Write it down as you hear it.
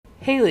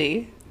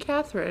Haley,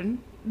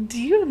 Catherine.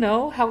 do you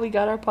know how we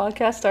got our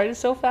podcast started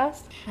so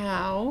fast?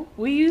 How?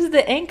 We use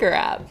the Anchor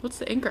app. What's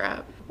the Anchor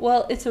app?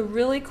 Well, it's a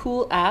really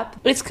cool app.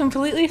 It's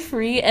completely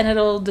free and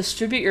it'll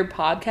distribute your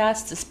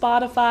podcast to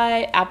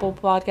Spotify, Apple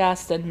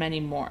Podcasts, and many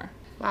more.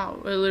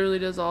 Wow, it literally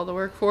does all the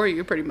work for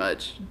you, pretty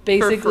much.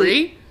 Basically. For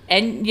free?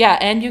 And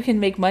you can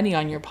make money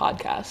on your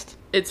podcast.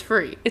 It's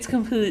free. It's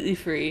completely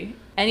free.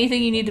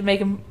 Anything you need to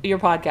make your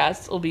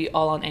podcast will be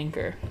all on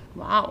Anchor.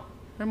 Wow.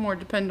 They're more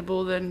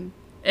dependable than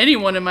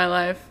anyone in my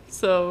life,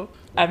 so...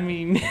 I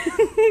mean,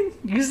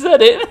 you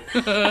said it.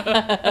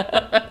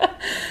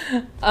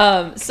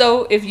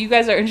 So if you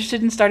guys are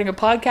interested in starting a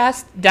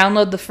podcast,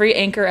 download the free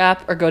Anchor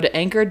app or go to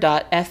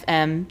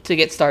anchor.fm to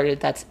get started.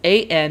 That's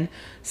ANCHOR.FM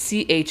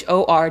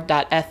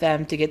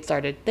to get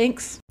started.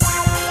 Thanks.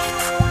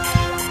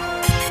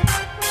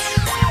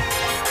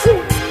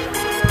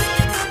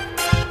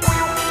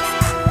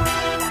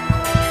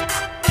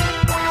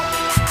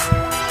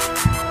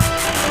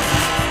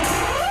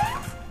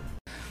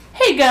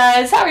 Hey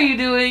guys, how are you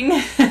doing?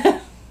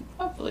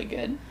 Hopefully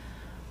good.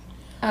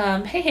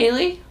 Hey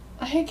Haley.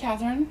 Hey,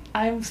 Catherine.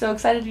 I'm so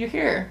excited you're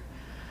here.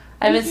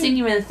 I haven't seen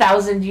you in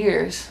 1,000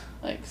 years.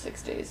 Like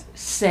 6 days.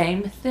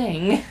 Same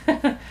thing.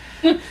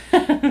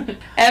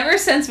 Ever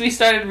since we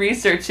started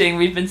researching,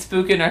 we've been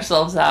spooking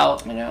ourselves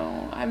out. I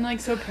know. I'm like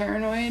so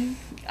paranoid.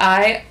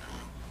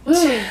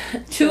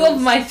 Two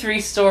of my 3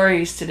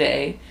 stories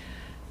today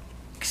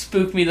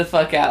spook me the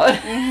fuck out.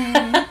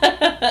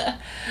 Mm-hmm.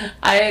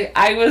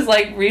 I was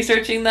like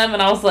researching them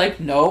and I was like,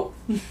 nope.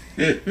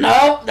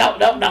 No.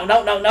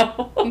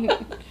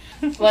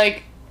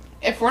 Like,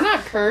 if we're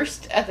not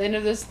cursed at the end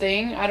of this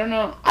thing, I don't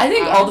know. I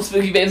think all the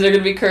spooky babes are going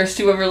to be cursed,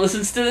 whoever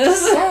listens to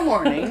this. Fair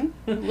warning.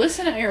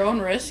 Listen at your own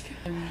risk.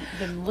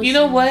 You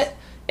know what?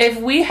 If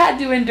we had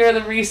to endure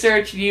the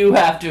research, you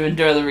have to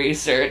endure the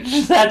research.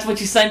 That's what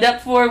you signed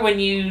up for when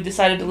you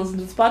decided to listen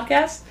to this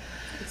podcast.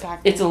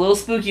 Exactly. It's a little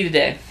spooky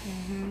today.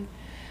 Mm-hmm.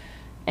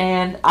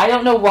 And I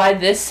don't know why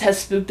this has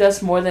spooked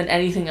us more than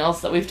anything else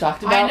that we've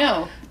talked about. I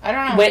know. I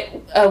don't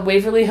know.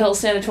 Waverly Hills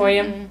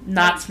Sanatorium,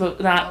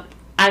 Mm-hmm. not.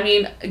 I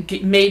mean,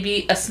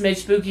 maybe a smidge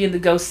spooky in the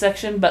ghost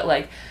section, but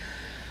like,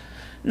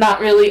 not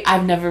really.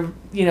 I've never,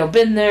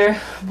 been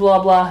there.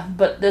 Blah blah.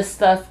 But this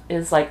stuff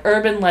is like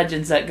urban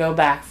legends that go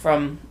back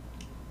from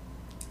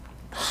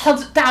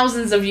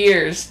thousands of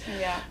years,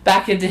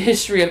 back into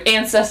history of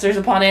ancestors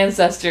upon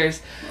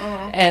ancestors,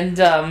 and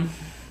anyway.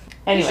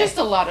 There's just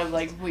a lot of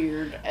like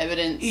weird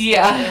evidence.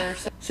 Yeah.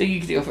 So you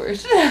can go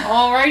first.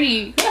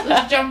 Alrighty,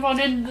 let's jump on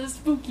into the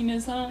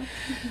spookiness, huh?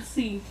 Let's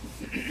see.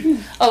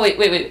 Oh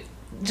wait.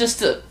 Just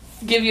to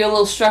give you a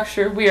little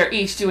structure, we are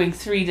each doing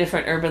 3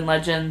 different urban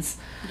legends.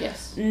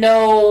 Yes.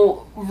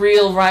 No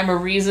real rhyme or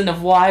reason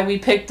of why we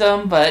picked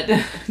them, but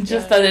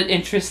just that it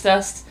interests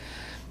us.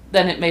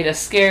 Then it made us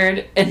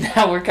scared, and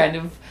now we're kind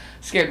of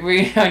scared.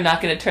 We are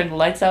not going to turn the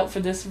lights out for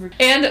this.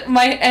 And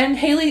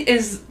Haley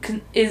is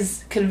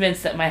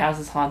convinced that my house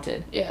is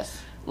haunted.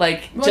 Yes.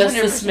 Like 100%. Just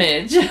a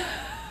smidge.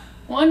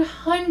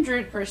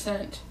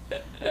 100%.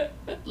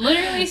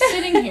 Literally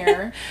sitting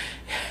here.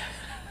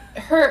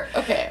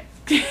 Okay.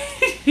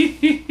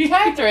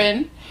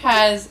 Catherine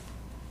has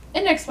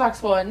an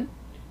Xbox One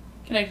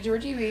connected to her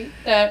TV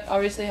that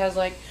obviously has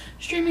like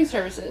streaming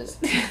services.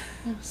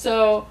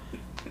 So,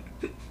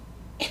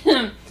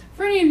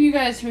 for any of you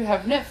guys who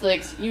have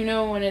Netflix, you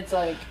know when it's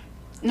like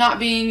not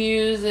being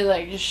used, it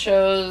like just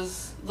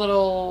shows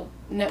little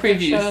Netflix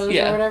previews, shows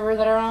or whatever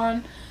that are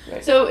on.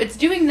 Right. So it's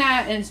doing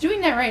that, and it's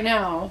doing that right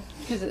now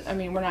because I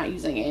mean we're not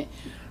using it.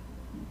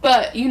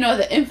 But you know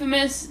the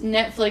infamous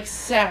Netflix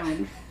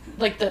sound.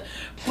 Like the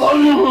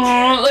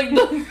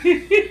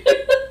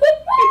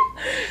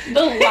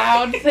the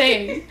loud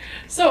thing.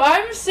 So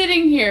I'm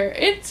sitting here.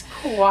 It's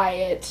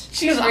quiet.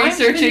 She's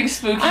researching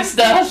spooky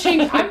stuff.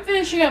 I'm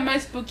finishing up my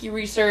spooky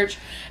research,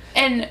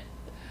 and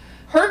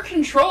her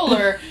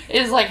controller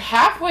is like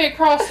halfway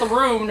across the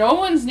room. No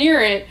one's near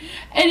it,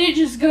 and it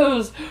just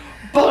goes.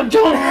 Like,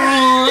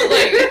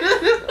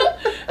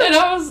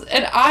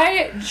 and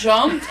I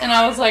jumped, and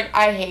I was like,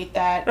 I hate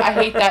that. I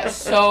hate that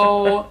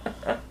so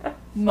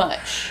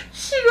much.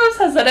 She goes,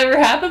 has that ever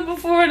happened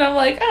before? And I'm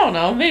like, I don't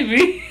know,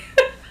 maybe.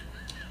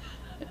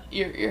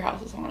 Your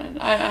house is haunted.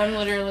 I'm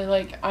literally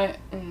like,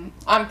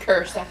 I'm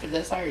cursed after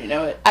this. I already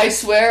know it. I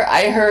swear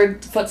I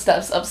heard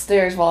footsteps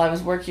upstairs while I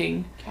was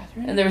working.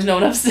 Catherine? And there was no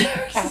one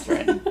upstairs.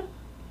 Catherine.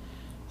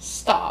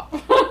 Stop.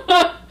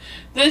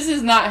 This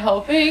is not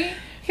helping.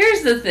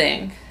 Here's the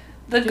thing.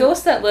 The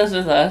ghost that lives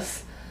with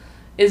us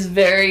is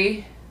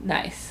very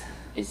nice.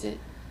 Is it?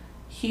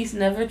 He's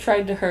never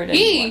tried to hurt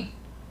anyone.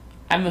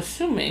 I'm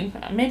assuming.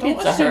 Maybe Don't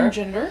it's a assume her.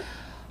 Gender.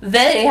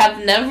 They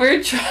have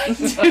never tried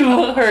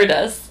to hurt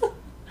us. Well,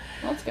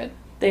 that's good.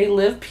 They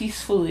live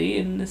peacefully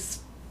in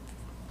this.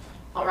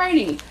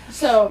 Alrighty.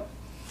 So,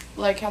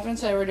 like Catherine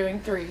said, we're doing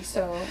 3.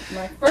 So,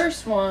 my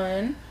first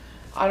one,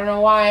 I don't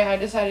know why I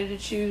decided to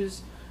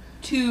choose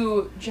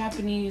 2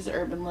 Japanese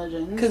urban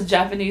legends. Because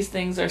Japanese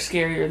things are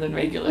scarier than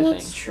regular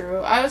things. That's true.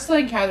 I was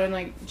telling Catherine,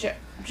 like,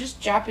 just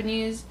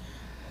Japanese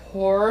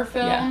horror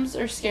films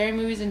or scary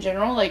movies in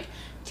general, like,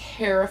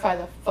 terrify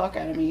the fuck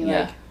out of me.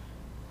 Like,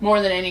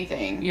 more than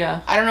anything.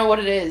 Yeah. I don't know what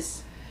it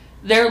is.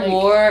 Their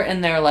lore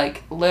and their,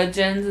 like,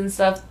 legends and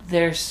stuff,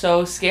 they're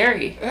so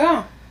scary.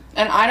 Yeah.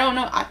 And I don't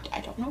know. I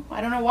don't know.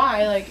 I don't know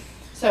why. Like,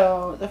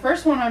 so the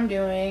first one I'm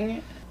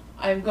doing,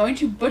 I'm going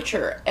to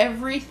butcher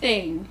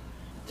everything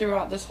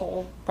throughout this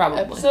whole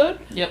episode.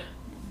 Yep.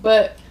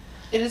 But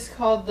it is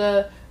called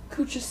the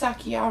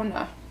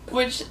Kuchisakiauna,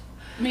 which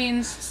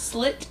means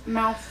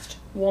slit-mouthed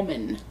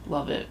woman.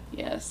 Love it.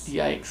 Yes.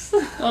 Yikes.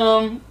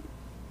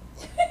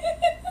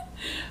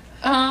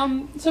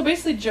 So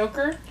basically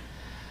Joker.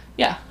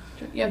 Yeah.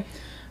 Yep.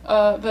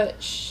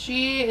 But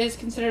she is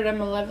considered a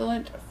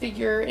malevolent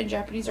figure in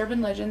Japanese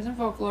urban legends and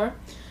folklore.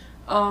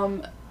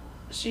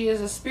 She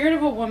is a spirit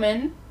of a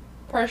woman,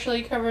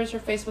 partially covers her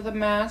face with a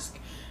mask,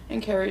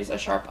 and carries a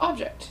sharp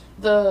object.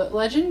 The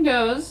legend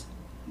goes,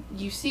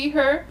 you see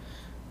her,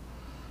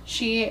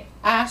 she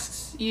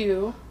asks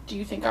you, do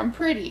you think I'm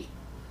pretty?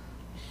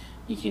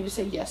 You can either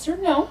say yes or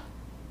no.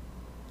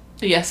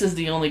 Yes is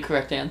the only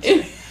correct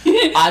answer.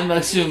 I'm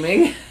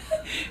assuming.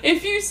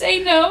 If you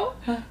say no,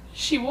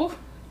 she will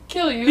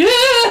kill you.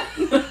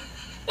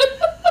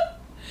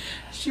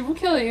 She will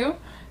kill you.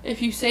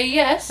 If you say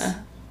yes,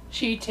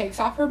 she takes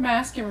off her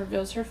mask and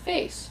reveals her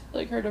face,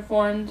 like her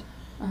deformed,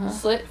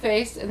 slit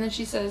face, and then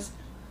she says,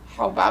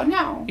 how about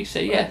now? You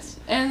say yes.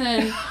 And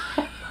then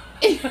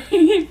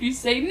if you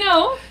say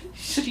no,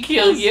 she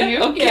kills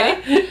you.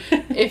 Okay.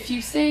 Yeah. If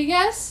you say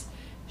yes,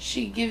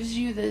 she gives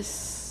you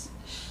this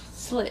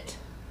slit.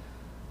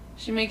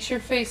 She makes your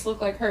face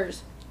look like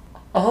hers.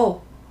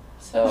 Oh.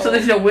 So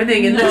there's no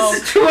winning in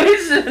this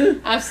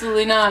situation.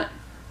 Absolutely not.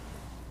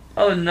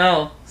 Oh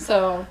no.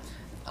 So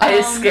I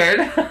was scared.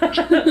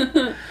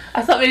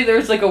 I thought maybe there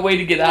was like a way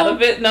to get out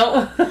of it.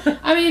 No.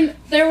 I mean,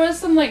 there was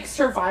some like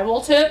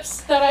survival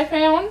tips that I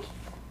found.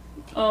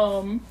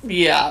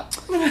 Yeah.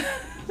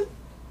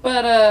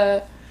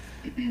 But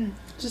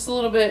just a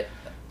little bit.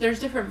 There's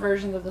different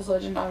versions of this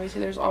legend. Obviously,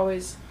 there's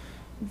always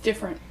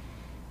different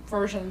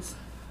versions.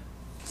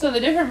 So the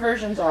different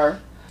versions are,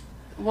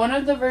 one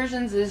of the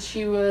versions is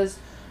she was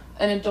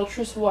an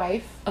adulterous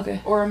wife,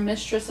 or a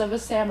mistress of a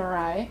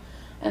samurai,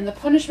 and the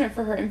punishment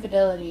for her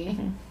infidelity,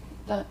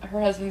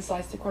 her husband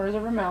sliced the corners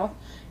of her mouth,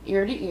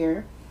 ear to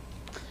ear.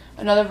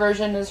 Another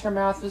version is her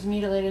mouth was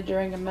mutilated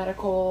during a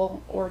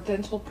medical or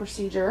dental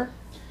procedure.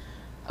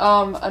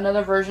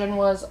 Another version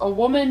was a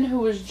woman who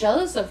was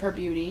jealous of her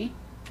beauty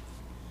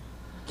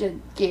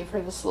gave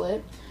her the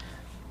slit.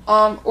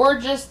 Or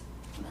just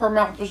her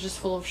mouth was just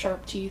full of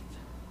sharp teeth.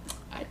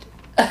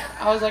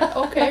 I was like,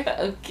 okay.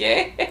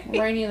 Okay.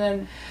 Rainy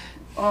then.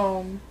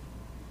 And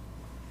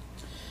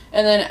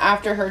then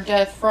after her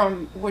death,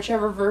 from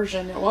whichever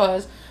version it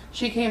was,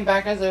 she came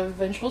back as a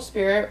vengeful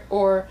spirit,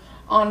 or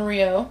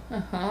Onryo.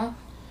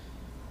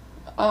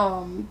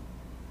 And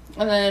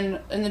then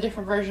in the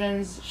different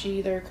versions, she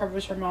either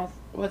covers her mouth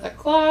with a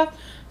cloth,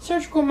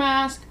 surgical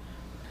mask.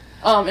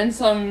 In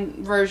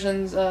some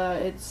versions,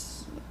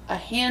 it's a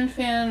hand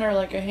fan or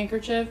like a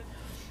handkerchief.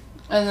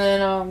 And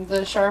then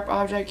the sharp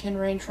object can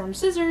range from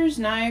scissors,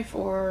 knife,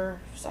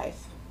 or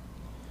scythe.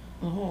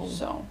 Oh.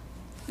 So,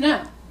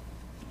 now,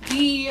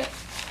 the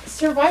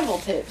survival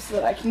tips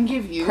that I can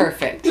give you.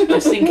 Perfect.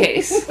 Just in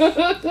case.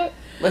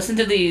 Listen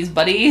to these,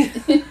 buddy.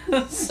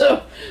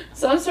 So,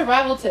 some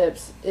survival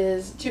tips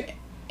is to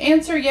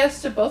answer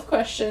yes to both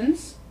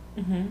questions.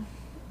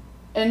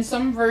 In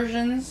some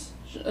versions,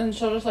 and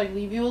she'll just like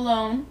leave you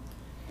alone.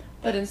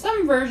 But in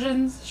some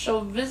versions,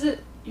 she'll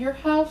visit your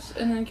house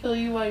and then kill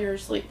you while you're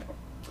asleep.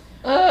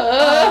 I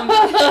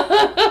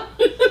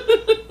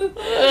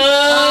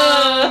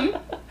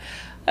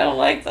don't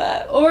like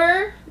that.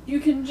 Or you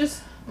can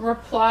just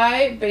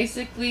reply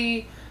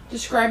basically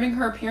describing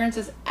her appearance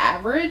as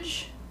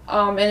average.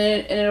 And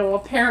it will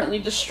apparently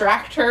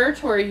distract her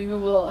to where you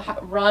will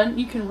run.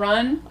 You can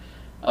run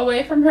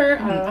away from her.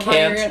 I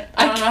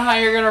don't know how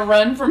you're gonna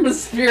run from a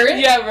spirit.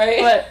 Yeah, right.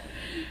 But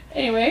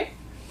anyway,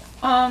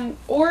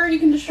 or you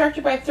can distract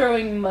her by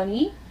throwing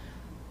money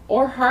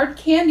or hard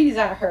candies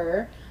at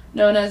her,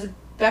 known as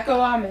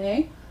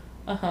bekoame.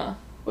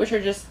 Which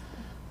are just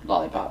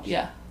lollipops.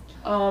 Yeah.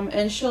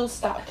 And she'll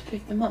stop to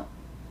pick them up.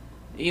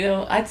 You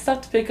know, I'd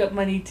stop to pick up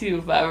money too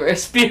if I were a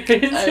spirit.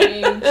 I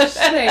mean, just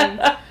saying.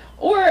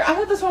 Or, I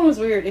thought this one was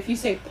weird, if you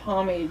say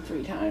pomade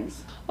 3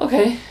 times.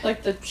 Okay.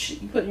 Like the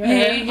you put in your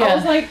hair. Yeah. I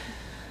was like,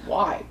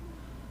 why?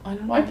 I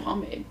don't know. Why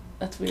pomade?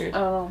 That's weird. I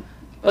don't know.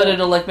 But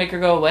it'll, like, make her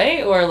go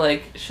away? Or,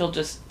 like, she'll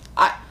just...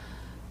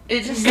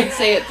 It just said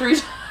say it 3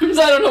 times.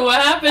 I don't know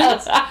what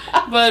happens.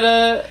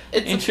 But,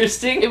 it's...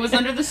 Interesting. It was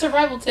under the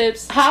survival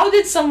tips. How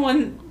did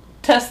someone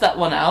test that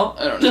one out?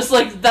 I don't know. Just,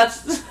 like,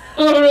 that's... I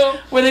don't know.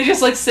 Were they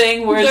just, like,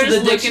 saying words in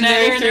the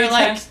dictionary 3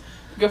 times?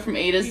 Go from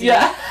A to Z.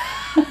 Yeah.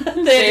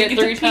 Say it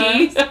 3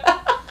 times.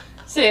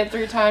 Say it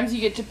 3 times,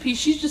 you get to pee.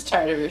 She's just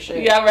tired of your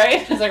shit. Yeah,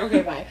 right? She's like,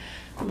 okay, bye.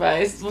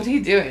 Bye. What are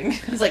you doing?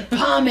 He's like,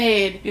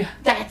 pomade. Yeah.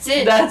 That's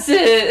it. That's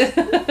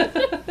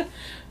it.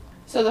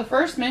 So the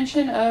first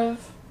mention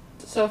of...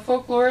 So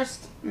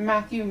folklorist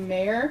Matthew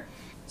Mayer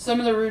some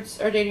of the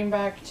roots are dating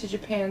back to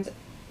Japan's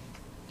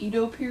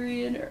Edo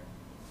period,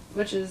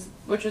 which was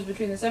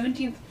between the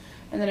 17th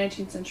and the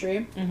 19th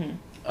century. Mm-hmm.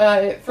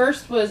 It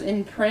first was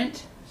in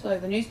print, so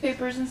like the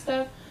newspapers and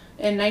stuff,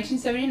 in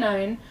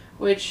 1979,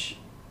 which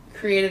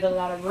created a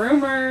lot of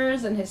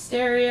rumors and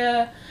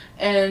hysteria,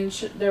 and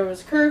there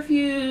was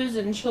curfews,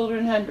 and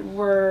children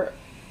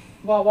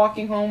while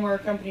walking home, were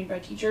accompanied by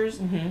teachers,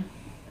 Mm-hmm.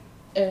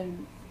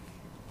 and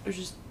it was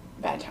just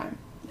a bad time.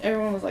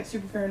 Everyone was like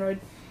super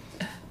paranoid.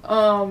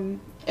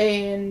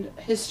 And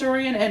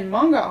historian and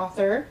manga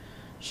author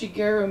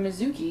Shigeru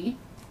Mizuki,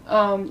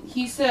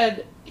 he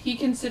said he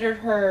considered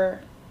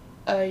her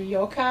a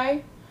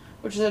yokai,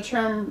 which is a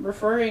term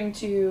referring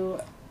to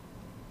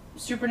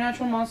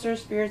supernatural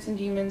monsters, spirits, and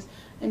demons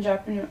in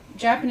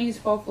Japanese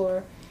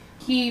folklore.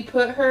 He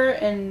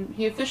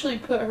officially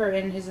put her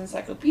in his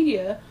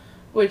encyclopedia,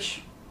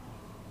 which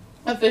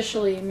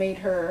officially made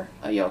her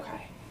a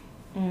yokai.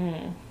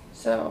 Mm.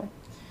 So,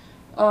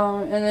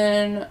 and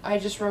then I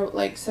just wrote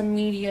like some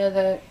media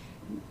that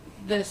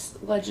this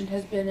legend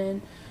has been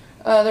in.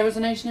 There was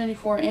a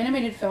 1994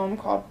 animated film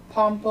called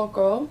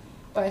Pompoko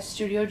by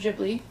Studio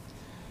Ghibli,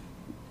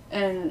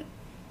 and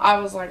I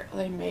was like,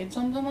 they made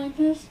something like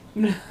this?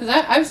 Because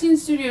I've seen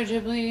Studio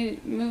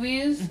Ghibli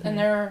movies, and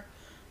they're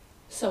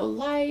so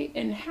light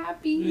and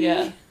happy.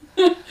 Yeah.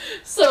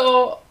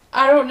 So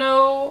I don't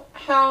know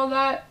how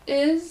that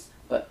is,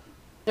 but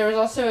there was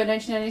also a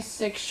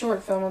 1996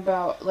 short film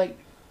about, like,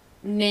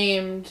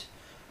 named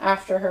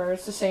after her.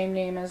 It's the same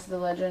name as the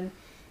legend.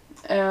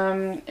 In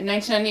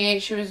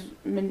 1998,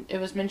 it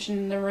was mentioned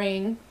in The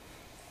Ring.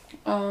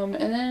 And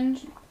then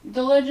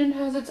the legend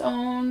has its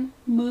own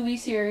movie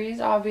series,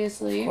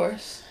 obviously. Of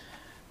course.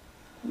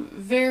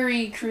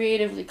 Very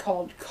creatively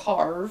called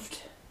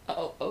Carved.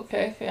 Oh,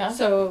 okay, yeah.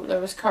 So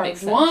there was Carved Makes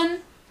sense. 1,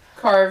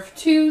 Carved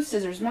 2,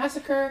 Scissors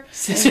Massacre.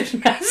 Scissors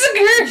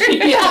Massacre?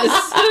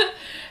 Yes.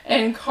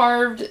 And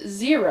Carved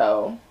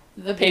 0,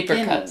 the Paper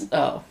beginning. cuts.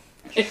 Oh.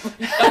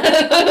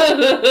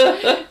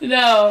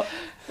 No,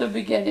 the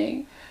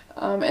beginning.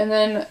 And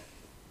then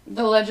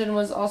the legend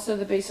was also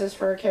the basis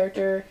for a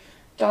character,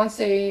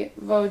 Dansei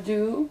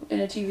Vaudou, in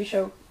a TV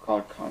show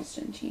called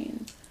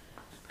Constantine.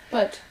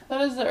 But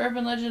that is the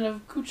urban legend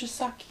of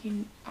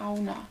Kuchisaki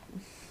Aona.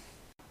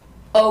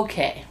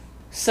 Okay.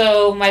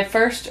 So my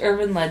first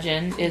urban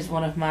legend is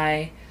one of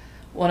my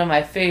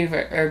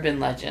favorite urban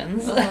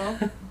legends.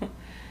 Uh-huh.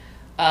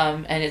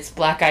 And it's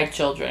black-eyed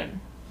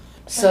children.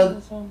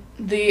 So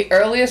the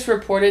earliest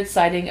reported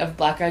sighting of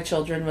black-eyed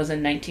children was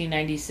in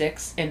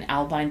 1996 in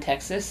Albine,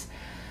 Texas.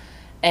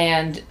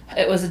 And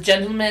it was a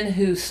gentleman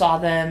who saw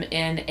them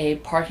in a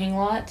parking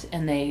lot,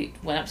 and they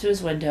went up to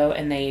his window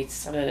and they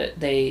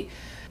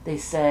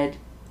said,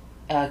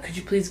 could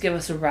you please give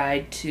us a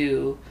ride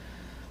to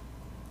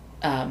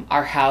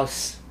our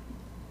house?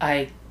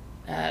 We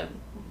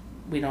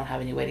don't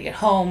have any way to get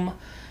home.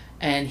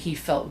 And he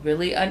felt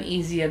really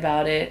uneasy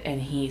about it,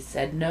 and he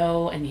said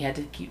no, and he had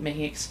to keep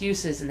making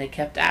excuses, and they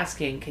kept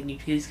asking, can you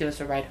please give us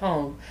a ride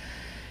home?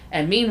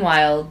 And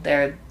meanwhile,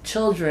 there are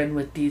children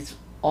with these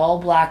all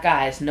black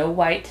eyes, no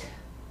white,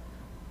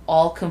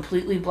 all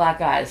completely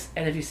black eyes.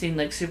 And if you've seen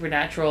like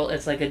Supernatural,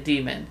 it's like a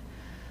demon.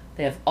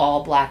 They have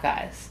all black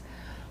eyes.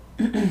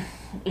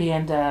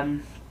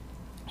 And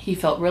he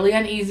felt really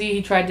uneasy.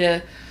 He tried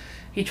to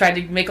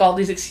make all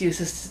these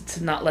excuses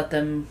to not let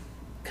them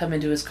come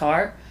into his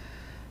car.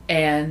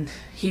 And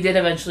he did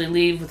eventually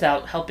leave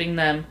without helping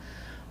them,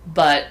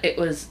 but it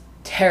was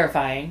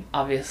terrifying,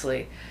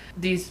 obviously.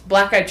 These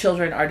black-eyed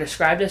children are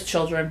described as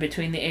children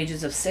between the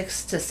ages of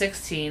 6 to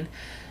 16,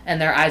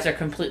 and their eyes are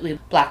completely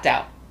blacked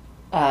out.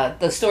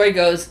 The story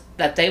goes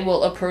that they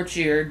will approach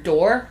your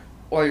door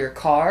or your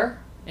car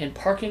in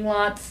parking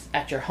lots,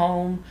 at your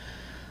home,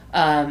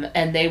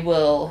 and they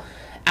will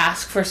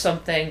ask for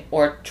something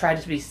or try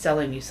to be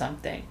selling you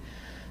something.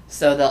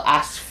 So they'll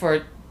ask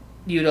for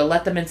you to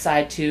let them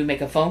inside to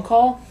make a phone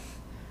call.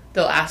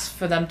 They'll ask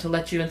for them to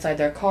let you inside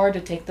their car to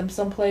take them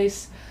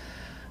someplace.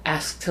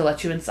 Ask to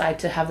let you inside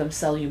to have them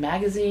sell you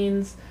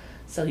magazines,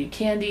 sell you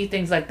candy,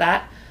 things like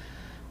that.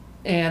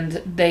 And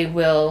they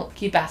will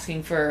keep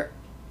asking for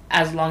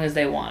as long as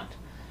they want.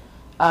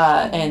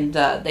 And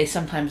they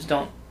sometimes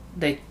don't.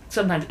 They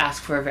sometimes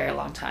ask for a very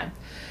long time.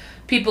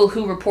 People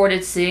who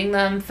reported seeing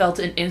them felt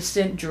an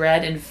instant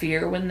dread and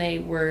fear when they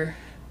were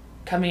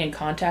coming in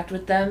contact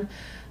with them.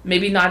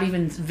 Maybe not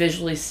even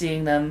visually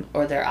seeing them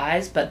or their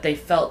eyes, but they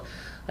felt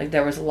like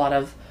there was a lot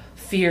of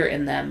fear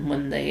in them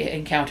when they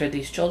encountered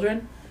these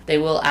children. They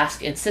will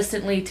ask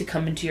insistently to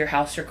come into your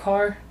house or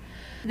car.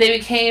 They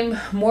became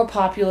more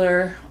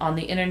popular on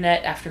the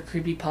internet after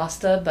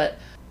creepypasta, but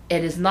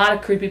it is not a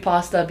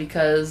creepypasta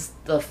because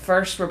the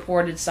first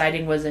reported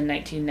sighting was in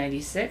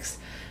 1996,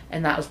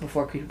 and that was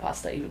before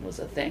creepypasta even was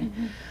a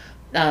thing.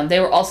 Mm-hmm.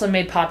 They were also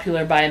made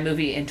popular by a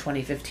movie in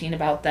 2015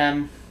 about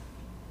them.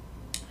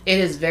 It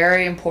is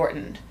very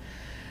important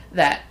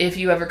that if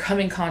you ever come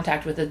in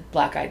contact with a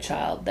black-eyed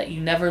child, that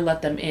you never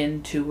let them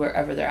into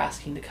wherever they're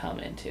asking to come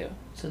into.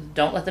 So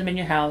don't let them in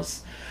your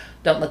house.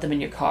 Don't let them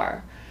in your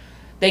car.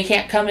 They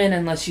can't come in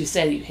unless you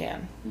say you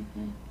can.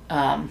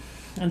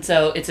 And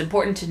so it's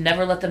important to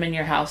never let them in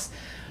your house.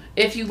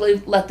 If you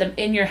let them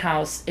in your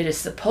house, it is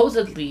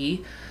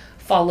supposedly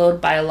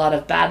followed by a lot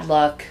of bad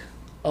luck,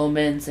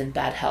 omens, and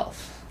bad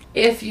health.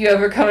 If you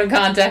ever come in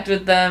contact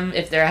with them,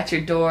 if they're at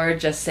your door,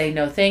 just say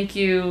no thank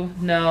you,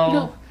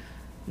 no,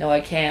 I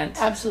can't.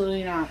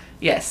 Absolutely not.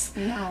 Yes.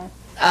 No.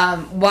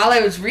 While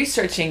I was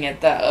researching it,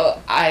 though,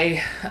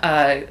 I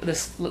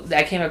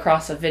came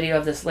across a video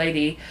of this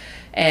lady,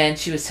 and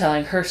she was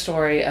telling her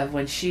story of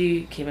when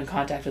she came in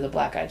contact with a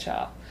black-eyed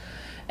child.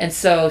 And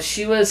so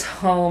she was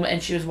home,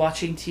 and she was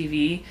watching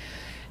TV.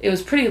 It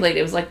was pretty late.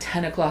 It was like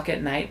 10 o'clock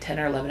at night, 10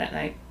 or 11 at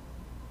night.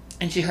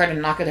 And she heard a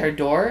knock at her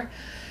door,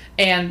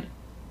 and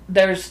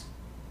there was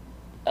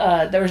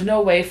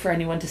no way for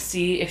anyone to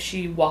see if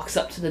she walks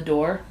up to the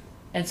door.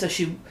 And so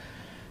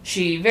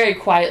she very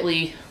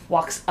quietly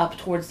walks up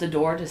towards the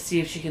door to see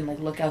if she can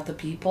look out the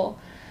people.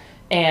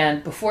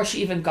 And before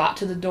she even got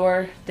to the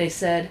door, they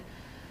said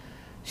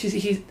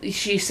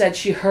she said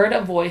she heard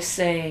a voice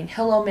saying,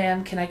 "Hello,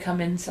 ma'am, can I come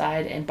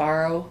inside and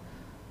borrow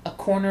a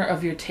corner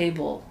of your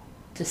table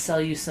to sell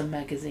you some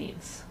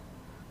magazines?"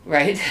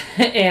 Right?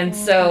 And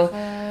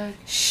so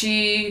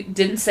she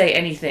didn't say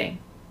anything,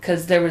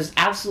 because there was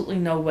absolutely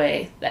no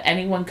way that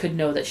anyone could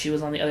know that she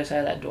was on the other side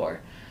of that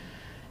door.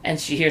 And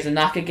she hears a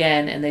knock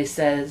again, and they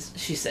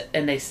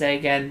say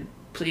again,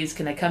 "Please,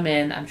 can I come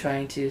in? I'm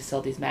trying to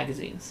sell these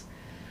magazines."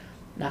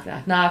 Knock,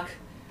 knock, knock.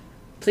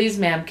 "Please,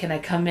 ma'am, can I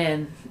come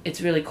in?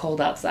 It's really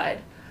cold outside."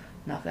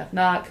 Knock, knock,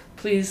 knock.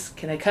 "Please,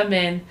 can I come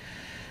in?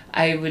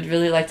 I would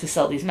really like to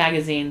sell these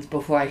magazines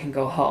before I can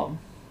go home."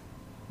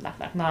 Knock,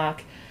 knock,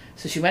 knock.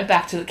 So she went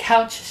back to the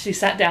couch. She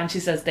sat down. She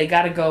says, "They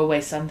got to go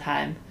away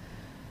sometime.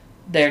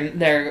 They're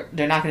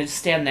not going to just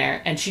stand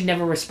there." And she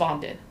never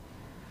responded.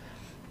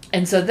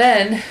 And so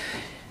then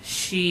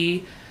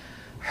she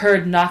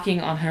heard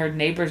knocking on her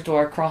neighbor's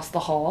door across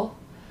the hall.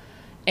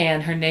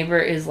 And her neighbor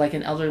is like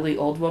an elderly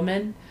old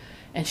woman.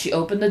 And she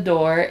opened the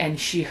door, and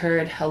she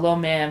heard, "Hello,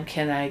 ma'am,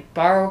 can I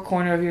borrow a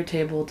corner of your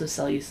table to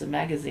sell you some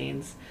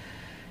magazines?"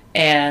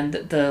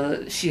 And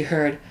she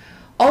heard,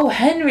 "Oh,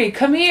 Henry,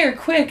 come here,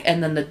 quick!"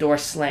 And then the door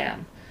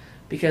slammed,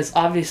 because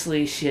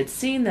obviously she had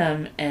seen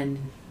them,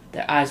 and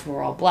their eyes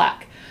were all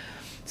black.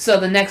 So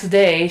the next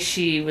day,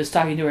 she was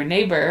talking to her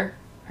neighbor.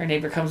 Her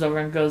neighbor comes over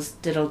and goes,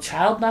 "Did a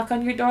child knock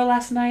on your door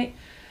last night?"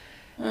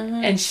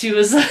 Mm-hmm. And she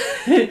was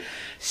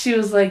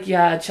like,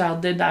 "Yeah, a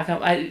child did knock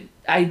on.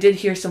 I did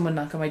hear someone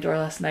knock on my door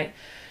last night."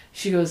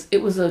 She goes,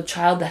 "It was a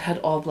child that had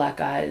all black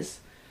eyes."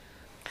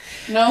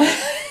 No.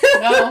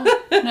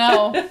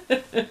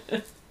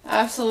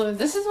 Absolutely.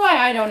 This is why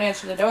I don't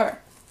answer the door.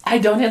 I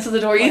don't answer the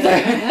door either.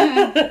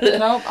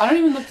 Nope. I don't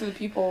even look for the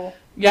people.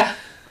 Yeah.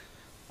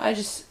 I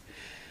just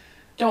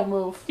don't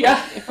move.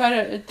 Yeah. If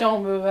I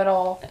don't move at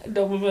all.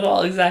 Don't move at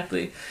all.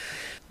 Exactly.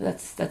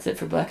 That's it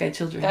for black-eyed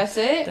children. That's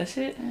it? That's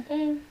it.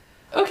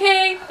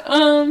 Okay.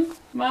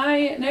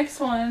 My next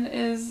one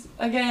is,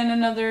 again,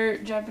 another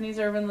Japanese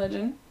urban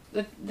legend.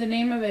 The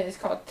name of it is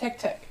called Tek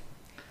Tek.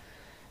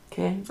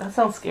 Okay. That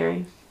sounds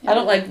scary. Yeah. I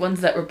don't like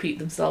ones that repeat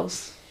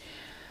themselves.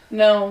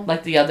 No.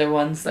 Like the other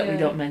ones that we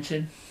don't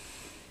mention.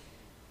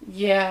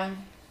 Yeah.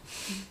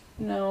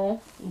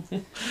 No.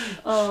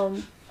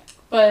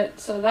 But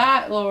so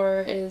that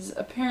lore is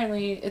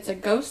apparently it's a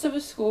ghost of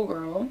a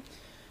schoolgirl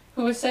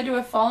who was said to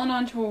have fallen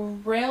onto a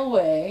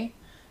railway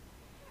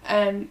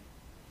and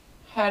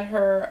had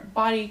her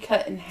body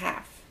cut in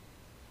half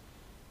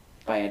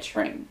by a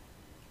train.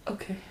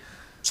 Okay.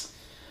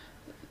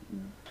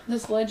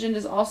 This legend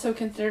is also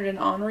considered an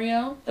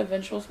onryo, the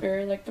vengeful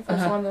spirit, like the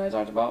first one that I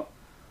talked about.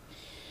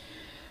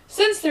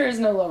 Since there is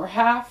no lower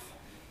half,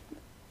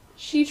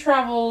 she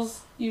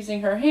travels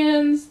using her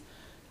hands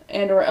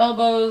and or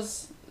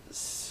elbows,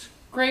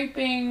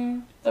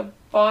 scraping the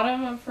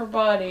bottom of her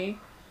body,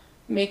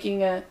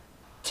 making a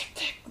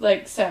tick-tick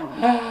like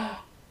sound.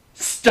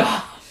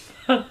 Stop.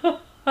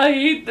 I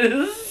hate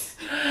this.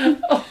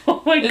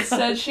 Oh my god. It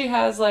said she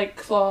has like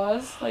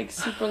claws, like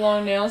super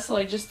long nails, so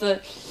like just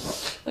the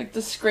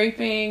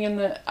scraping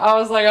and I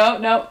was like, oh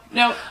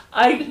no.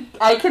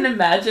 I can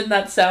imagine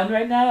that sound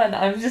right now, and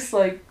I'm just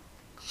like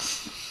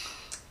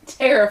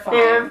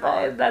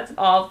terrified. That's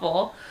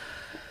awful.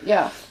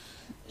 Yeah.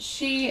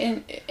 She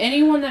and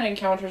anyone that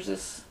encounters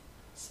this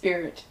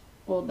spirit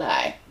will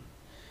die.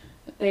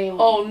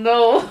 Oh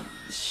no.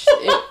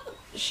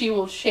 She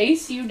will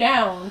chase you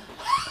down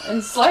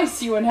and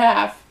slice you in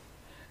half.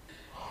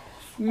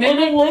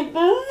 Mimicking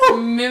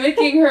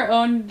her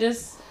own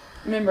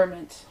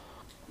dismemberment.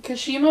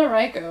 Kashima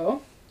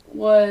Reiko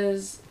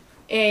was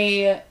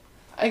I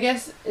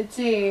guess it's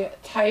a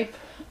type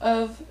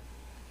of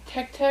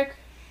Tek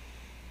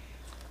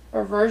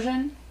or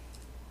version.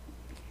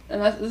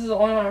 And this is the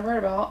only one I've heard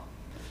about.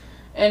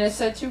 And it's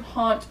said to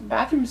haunt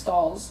bathroom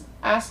stalls,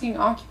 asking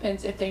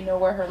occupants if they know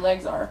where her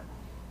legs are.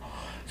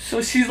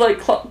 So she's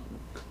like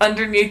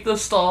underneath the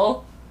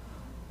stall?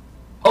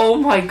 Oh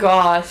my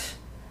gosh.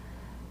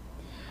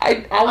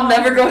 I'll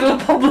never go to a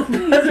public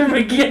bathroom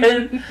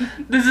again.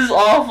 This is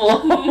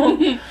awful.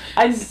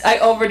 I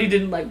already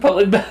didn't like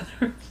public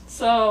bathrooms.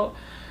 So,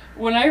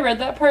 when I read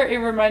that part, it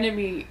reminded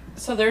me.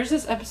 So there's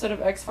this episode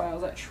of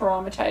X-Files that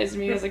traumatized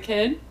me as a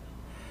kid.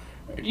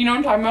 Do you know what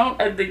I'm talking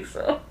about? I think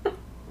so.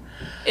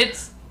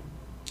 It's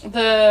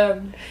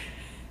the.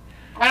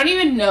 I don't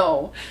even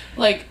know.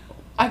 Like,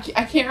 I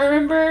can't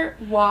remember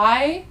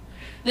why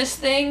this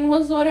thing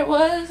was what it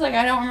was. Like,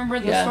 I don't remember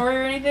the story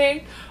or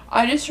anything.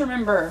 I just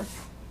remember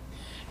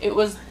it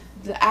was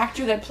the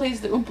actor that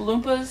plays the Oompa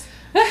Loompas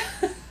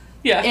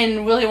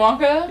in Willy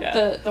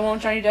Wonka, the one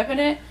with Johnny Depp in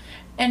it.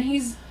 And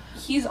he's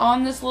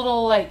on this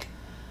little, like,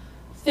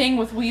 thing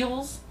with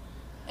wheels,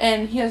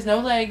 and he has no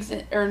legs,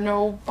 or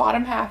no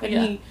bottom half,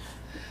 and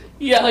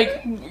he,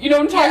 like, you know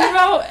what I'm talking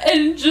about?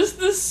 And just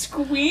the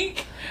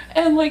squeak,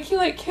 and, like, he,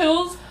 like,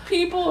 kills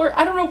people, or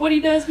I don't know what he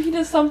does, but he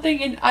does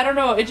something, and I don't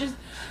know, it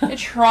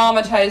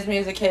traumatized me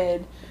as a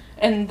kid.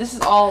 And this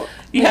is all,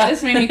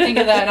 this made me think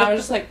of that, and I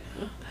was just like,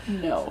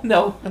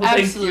 no,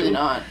 absolutely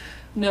not.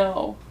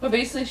 No. But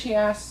basically she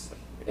asks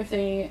if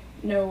they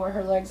know where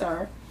her legs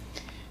are.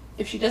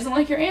 If she doesn't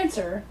like your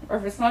answer, or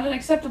if it's not an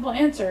acceptable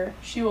answer,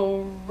 she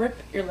will rip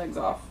your legs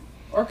off,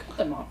 or cut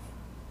them off.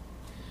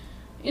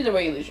 Either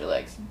way, you lose your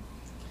legs.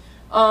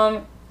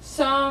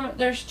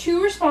 There's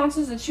 2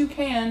 responses that you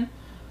can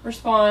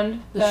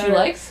respond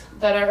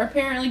that are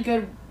apparently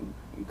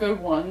good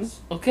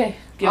ones. Okay,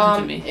 give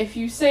them to me. If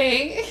you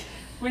say,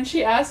 when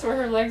she asks where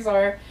her legs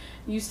are,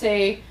 you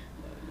say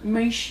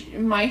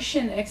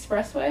Maishin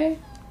Expressway.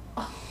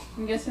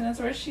 I'm guessing that's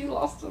where she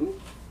lost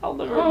them. I'll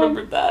never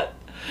remember that.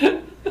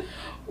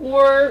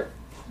 Or,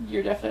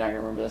 you're definitely not going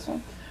to remember this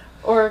one.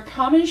 Or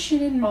Kamen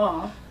Shinin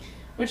Ma,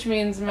 which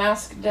means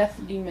Masked Death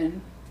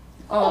Demon.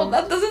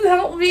 That doesn't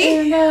help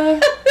me.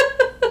 And,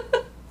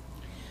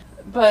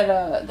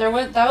 but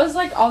that was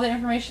like all the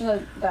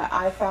information that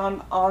I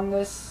found on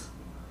this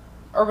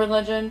urban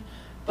legend.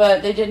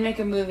 But they did make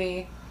a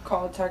movie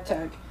called Tug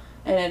Tug,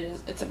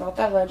 and it's about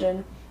that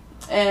legend.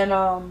 And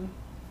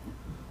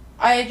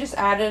I just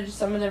added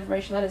some of the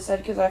information that it said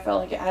because I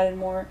felt like it added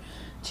more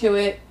to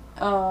it.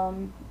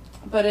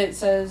 But it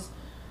says,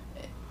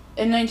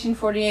 in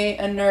 1948,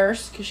 a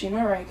nurse,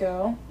 Kashima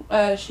Reiko,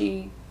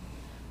 she,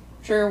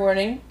 trigger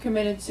warning,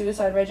 committed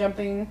suicide by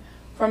jumping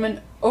from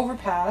an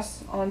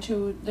overpass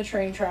onto the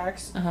train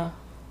tracks,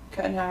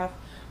 cut in half.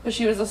 But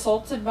she was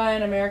assaulted by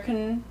an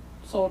American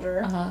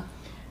soldier,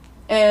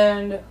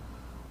 and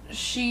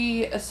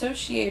she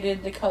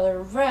associated the color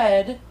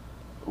red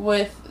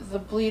with the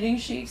bleeding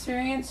she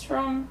experienced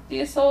from the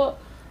assault,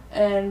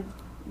 and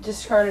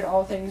discarded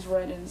all things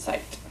red in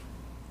sight.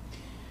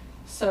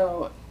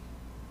 So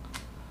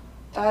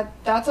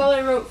that's all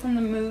I wrote from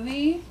the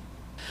movie.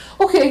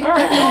 Okay. All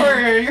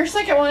right, your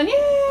second one.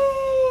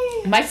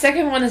 Yay! My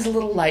second one is a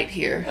little light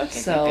here. Okay,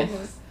 so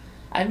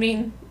I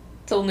mean,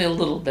 it's only a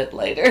little bit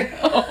later.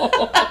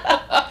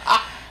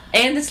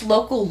 And it's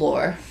local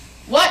lore.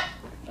 What?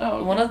 Oh,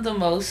 okay. One of the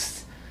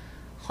most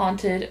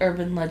haunted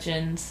urban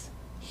legends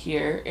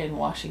here in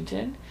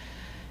Washington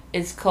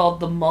is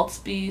called the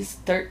Maltby's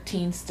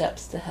 13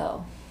 Steps to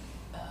Hell.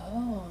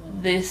 Oh.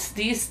 These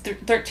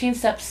 13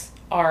 steps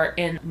are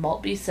in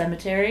Maltby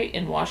Cemetery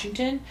in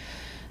Washington.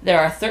 There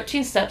are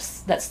 13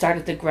 steps that start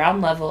at the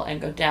ground level and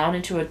go down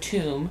into a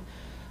tomb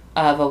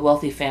of a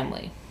wealthy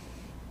family.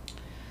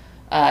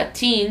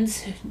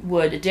 Teens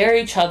would dare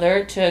each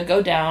other to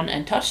go down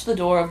and touch the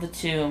door of the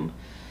tomb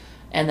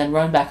and then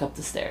run back up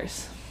the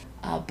stairs.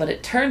 But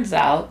it turns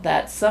out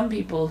that some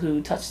people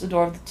who touched the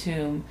door of the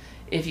tomb,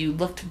 if you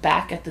looked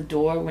back at the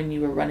door when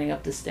you were running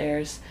up the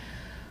stairs,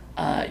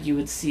 you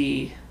would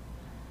see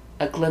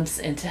a glimpse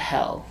into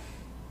hell.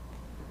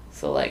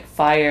 So like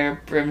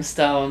fire,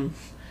 brimstone,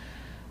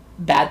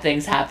 bad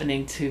things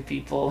happening to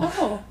people.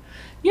 Oh.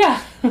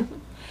 Yeah.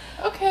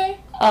 Okay.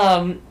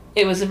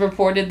 It was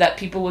reported that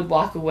people would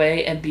walk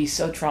away and be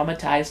so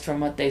traumatized from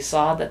what they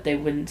saw that they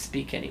wouldn't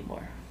speak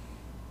anymore.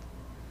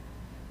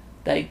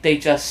 They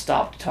just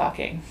stopped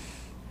talking.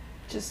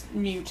 Just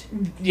mute.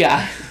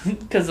 Yeah,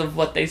 because of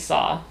what they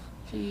saw.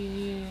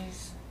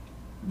 Jeez.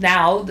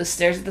 Now, the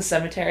stairs of the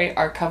cemetery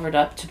are covered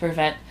up to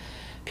prevent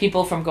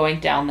people from going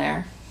down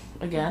there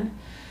again.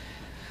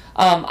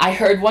 I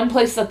heard one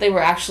place that they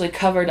were actually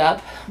covered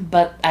up,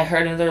 but I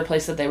heard another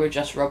place that they were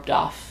just roped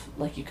off.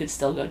 Like, you could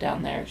still go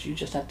down there. You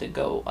just have to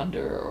go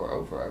under or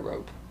over a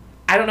rope.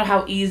 I don't know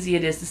how easy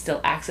it is to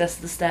still access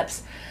the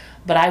steps,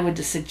 but I would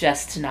just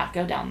suggest to not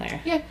go down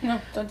there. Yeah,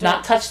 no, don't do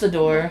Not touch the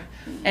door,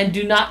 and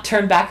do not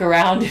turn back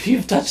around if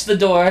you've touched the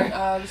door.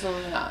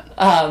 Absolutely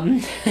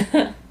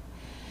not.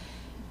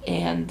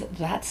 And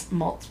that's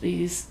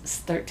Maltby's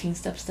 13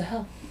 Steps to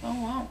Hell.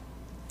 Oh, wow.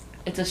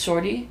 It's a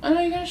shorty. I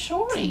know you got a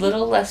shorty. It's a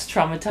little less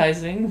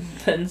traumatizing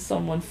than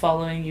someone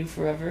following you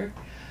forever.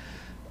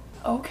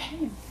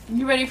 Okay.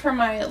 You ready for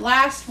my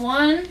last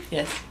one?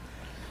 Yes.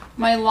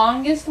 My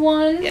longest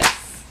one?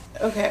 Yes.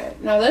 Okay.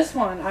 Now this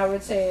one, I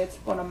would say it's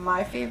one of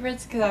my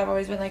favorites because I've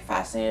always been like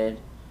fascinated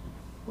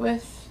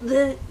with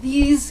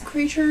these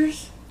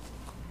creatures.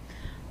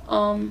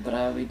 But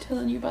I'll be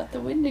telling you about the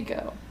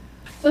Wendigo.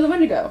 So the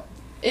Wendigo,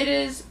 it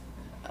is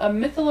a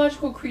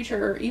mythological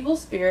creature or evil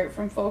spirit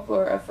from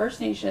folklore of First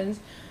Nations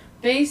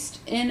based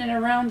in and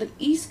around the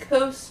East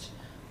Coast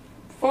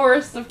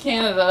forests of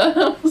Canada.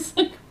 I was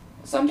like,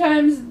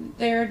 sometimes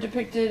they're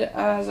depicted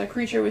as a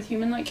creature with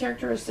human-like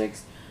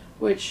characteristics,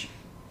 which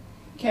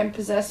can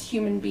possess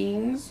human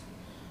beings.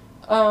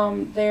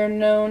 They are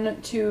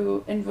known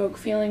to invoke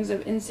feelings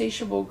of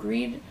insatiable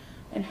greed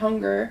and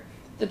hunger,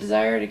 the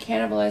desire to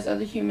cannibalize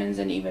other humans,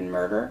 and even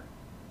murder.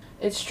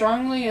 It's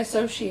strongly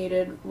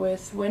associated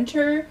with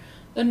winter,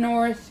 the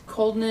north,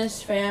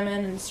 coldness,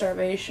 famine, and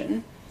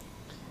starvation.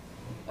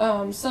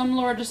 Some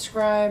lore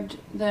described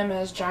them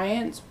as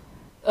giants.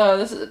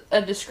 This is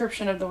a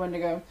description of the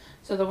Wendigo.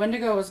 So the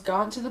Wendigo was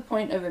gaunt to the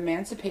point of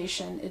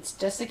emancipation, its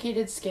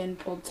desiccated skin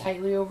pulled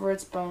tightly over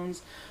its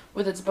bones,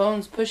 with its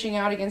bones pushing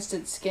out against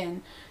its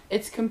skin,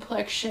 its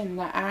complexion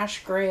the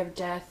ash gray of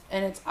death,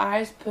 and its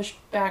eyes pushed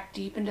back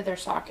deep into their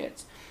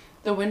sockets.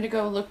 The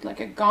Wendigo looked like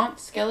a gaunt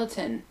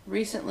skeleton,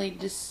 recently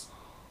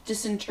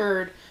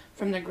disinterred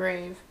from the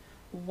grave.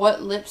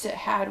 What lips it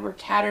had were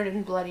tattered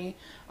and bloody,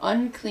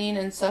 unclean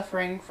and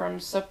suffering from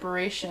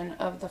suppuration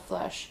of the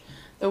flesh.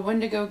 The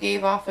Wendigo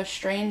gave off a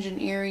strange and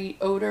eerie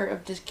odor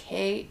of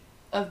decay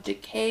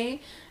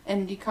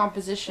and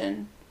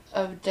decomposition,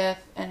 of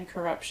death and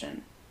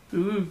corruption.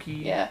 Spooky.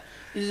 Yeah,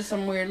 these are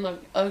some weird,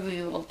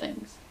 ugly little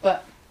things.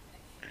 But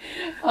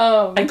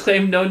I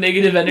claim no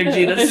negative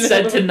energy that's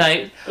said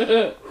tonight.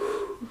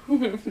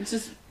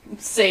 Just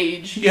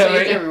sage, yeah, sage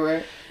right?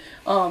 everywhere.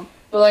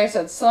 But like I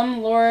said,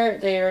 some lore,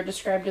 they are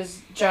described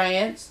as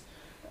giants.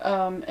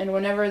 And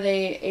whenever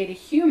they ate a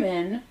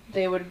human,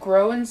 they would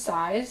grow in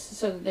size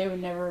so that they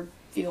would never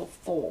feel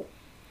full.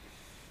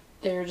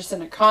 They're just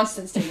in a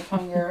constant state of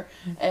hunger,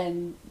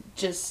 and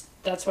just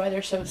that's why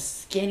they're so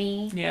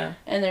skinny. Yeah.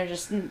 And they're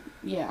just,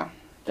 yeah,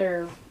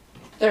 they're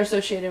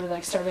associated with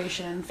like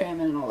starvation and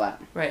famine and all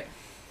that. Right.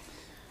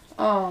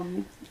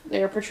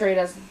 They are portrayed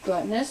as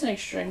gluttonous and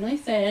extremely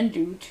thin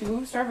due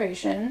to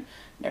starvation,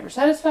 never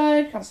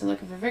satisfied, constantly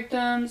looking for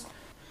victims.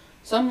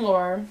 Some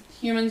lore,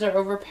 humans are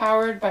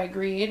overpowered by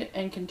greed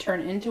and can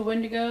turn into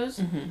Wendigos.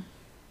 Mm-hmm.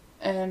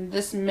 And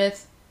this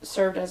myth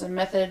served as a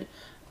method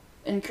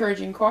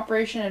encouraging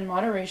cooperation and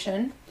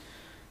moderation.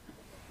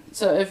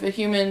 So if a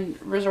human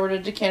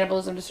resorted to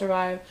cannibalism to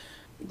survive,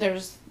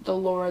 there's the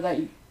lore that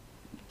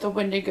the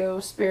Wendigo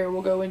spirit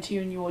will go into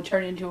you and you will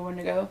turn into a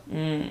Wendigo.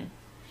 Mm.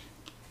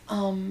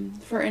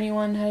 For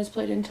anyone that has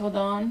played Until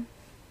Dawn,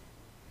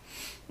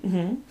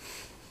 Mm-hmm.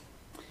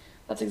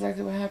 that's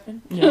exactly what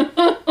happened. Yeah.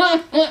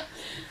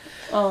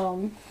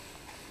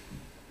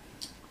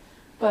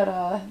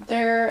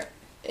 There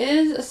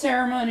is a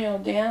ceremonial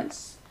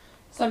dance,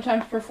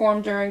 sometimes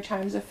performed during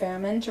times of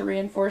famine to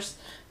reinforce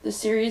the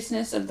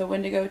seriousness of the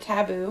Wendigo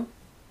taboo.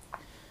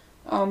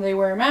 They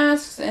wear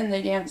masks and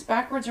they dance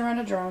backwards around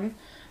a drum.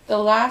 The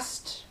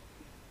last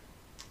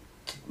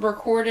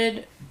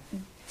recorded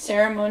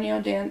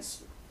ceremonial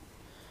dance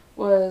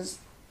was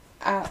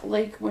at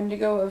Lake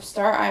Wendigo of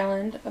Star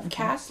Island of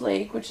Cass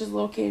Lake, which is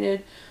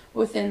located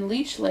within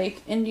Leech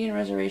Lake Indian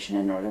Reservation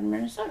in northern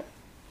Minnesota.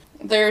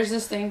 There's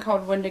this thing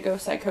called Wendigo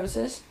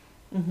psychosis.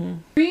 Mm-hmm.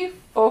 Free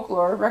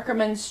folklore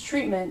recommends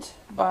treatment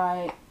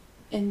by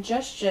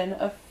ingestion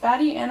of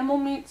fatty animal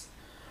meats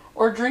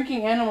or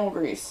drinking animal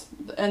grease,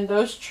 and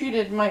those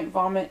treated might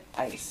vomit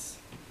ice.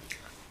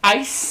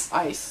 Ice?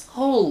 Ice.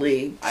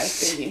 Holy.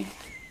 Ice, baby.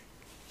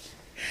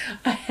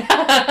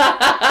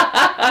 That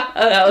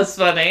was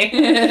funny.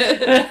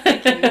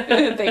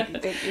 Thank you.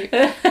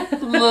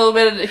 A little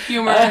bit of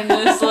humor in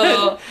this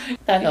little...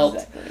 That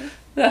helped.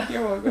 Exactly.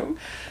 You're welcome.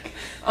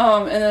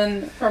 And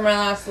then for my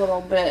last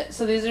little bit,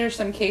 so these are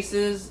some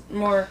cases,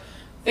 more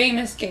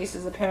famous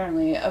cases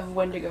apparently, of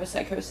Wendigo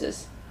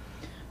psychosis.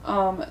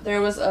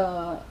 There was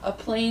a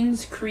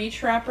Plains Cree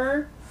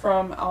trapper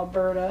from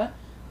Alberta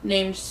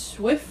named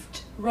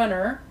Swift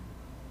Runner.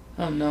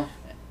 Oh no.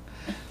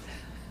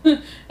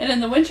 And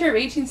in the winter of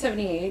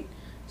 1878,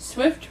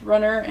 Swift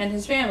Runner and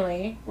his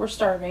family were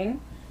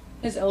starving.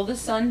 His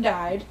eldest son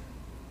died,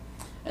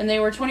 and they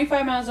were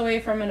 25 miles away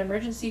from an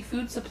emergency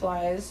food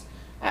supplies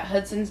at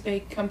Hudson's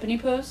Bay Company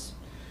Post.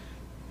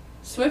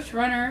 Swift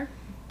Runner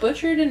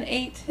butchered and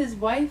ate his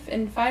wife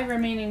and 5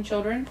 remaining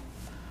children.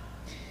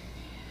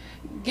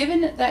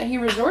 Given that he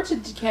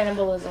resorted to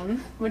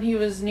cannibalism when he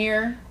was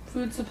near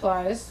food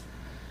supplies,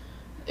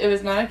 it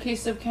was not a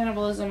case of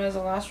cannibalism as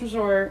a last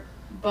resort,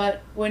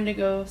 but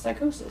Wendigo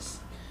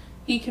psychosis.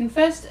 He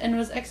confessed and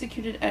was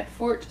executed at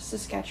Fort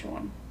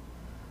Saskatchewan.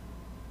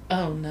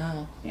 Oh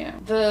no. Yeah.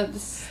 The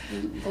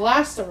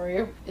last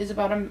story is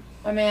about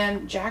a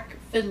man, Jack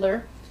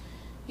Fiddler.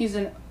 He's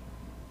an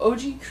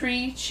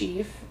Oji-Cree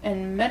chief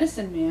and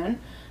medicine man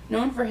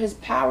known for his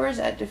powers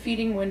at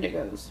defeating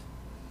Wendigos.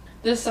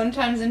 This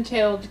sometimes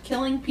entailed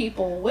killing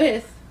people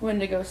with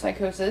Wendigo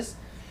psychosis,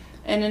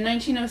 and in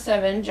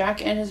 1907,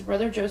 Jack and his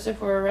brother Joseph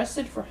were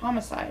arrested for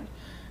homicide.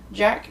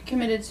 Jack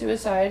committed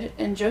suicide,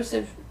 and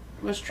Joseph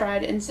was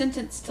tried and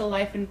sentenced to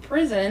life in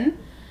prison.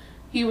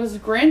 He was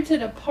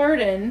granted a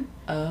pardon,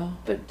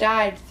 but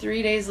died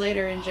 3 days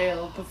later in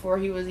jail before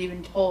he was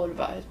even told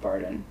about his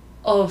pardon.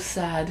 Oh,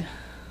 sad.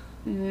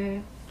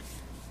 Mm-hmm.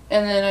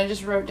 And then I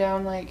just wrote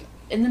down,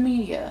 in the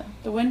media,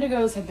 the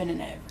Wendigos have been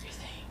in everything.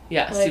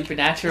 Yeah, Like,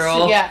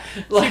 Supernatural. Yeah,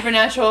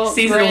 Supernatural.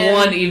 Season Grimm.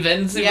 1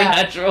 even,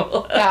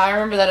 Supernatural. Yeah, I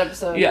remember that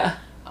episode. Yeah.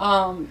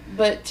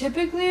 But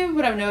typically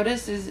what I've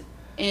noticed is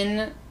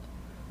in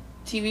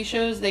TV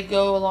shows, they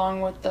go along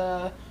with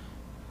the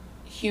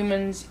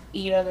humans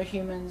eat other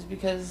humans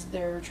because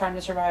they're trying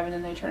to survive, and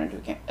then they turn into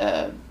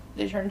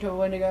a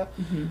Wendigo.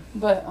 Mm-hmm.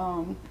 But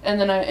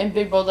and then in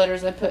big bold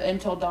letters I put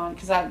Until Dawn,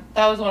 because that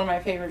was one of my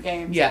favorite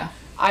games. Yeah.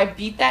 I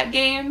beat that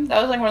game. That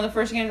was like one of the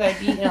first games I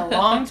beat in a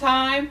long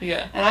time.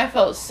 Yeah. And I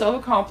felt so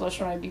accomplished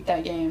when I beat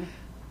that game.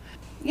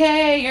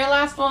 Yay, your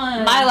last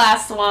one. My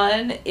last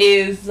one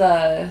is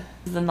the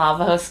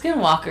Navajo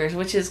Skinwalkers,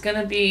 which is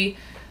going to be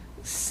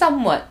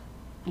somewhat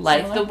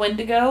like Similar? the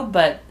Wendigo,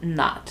 but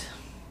not.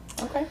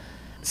 Okay.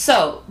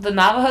 So, the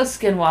Navajo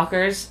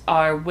Skinwalkers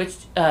are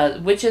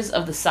witches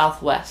of the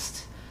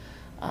Southwest.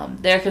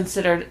 They're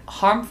considered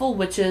harmful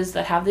witches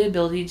that have the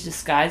ability to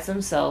disguise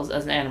themselves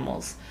as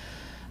animals.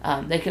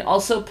 They can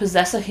also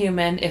possess a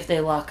human if they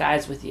lock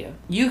eyes with you.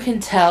 You can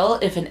tell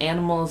if an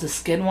animal is a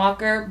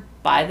skinwalker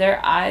by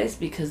their eyes,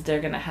 because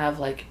they're going to have,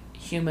 like,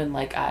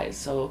 human-like eyes.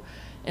 So,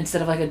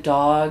 instead of, like, a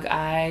dog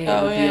eye,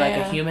 it would be, like,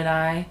 a human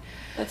eye.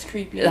 That's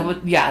creepy. That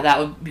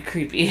would be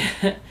creepy.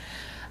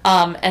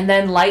 And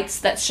then lights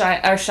that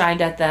are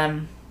shined at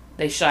them,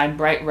 they shine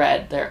bright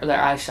red.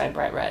 Their eyes shine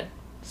bright red.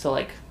 So,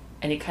 like,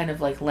 any kind of,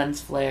 like,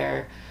 lens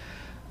flare,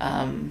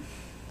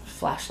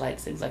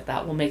 flashlights, things like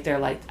that will make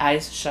their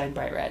eyes shine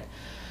bright red.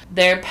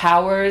 Their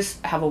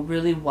powers have a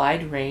really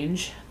wide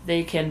range.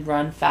 They can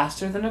run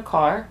faster than a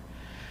car,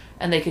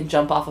 and they can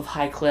jump off of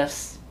high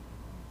cliffs.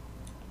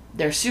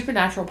 Their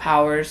supernatural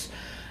powers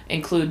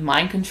include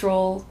mind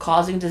control,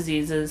 causing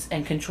diseases,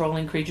 and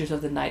controlling creatures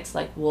of the nights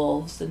like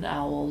wolves and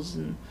owls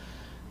and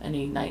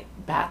any night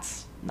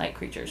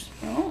creatures.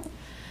 Oh.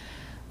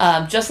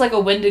 Just like a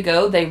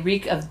Wendigo, they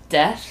reek of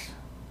death,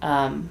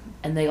 and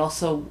they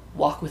also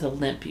walk with a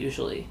limp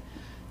usually.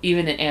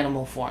 Even in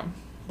animal form,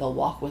 they'll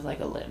walk with like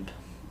a limp.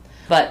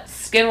 But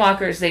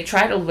skinwalkers, they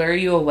try to lure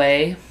you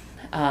away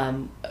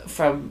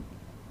from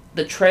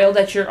the trail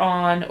that you're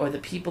on or the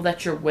people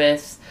that you're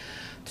with,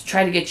 to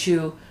try to get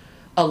you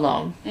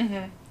alone.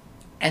 Mm-hmm.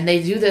 And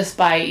they do this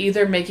by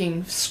either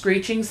making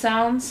screeching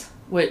sounds,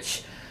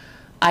 which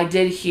I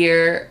did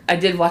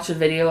watch a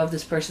video of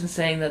this person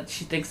saying that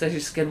she thinks there's a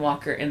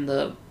skinwalker in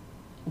the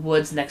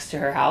woods next to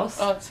her house.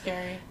 Oh, it's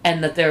scary.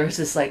 And that there was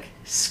this like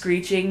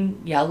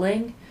screeching,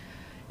 yelling.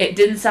 It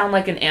didn't sound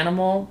like an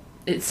animal.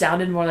 It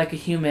sounded more like a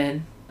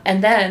human.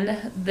 And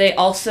then they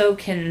also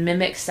can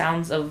mimic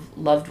sounds of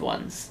loved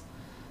ones.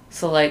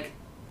 So like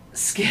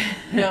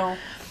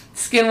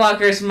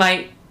skinwalkers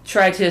might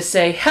try to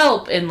say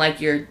help in like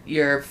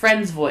your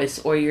friend's voice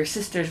or your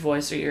sister's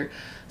voice or your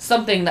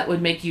something that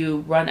would make you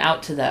run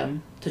out to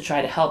them to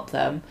try to help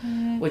them,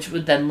 mm-hmm. which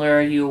would then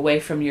lure you away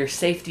from your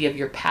safety of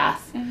your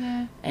path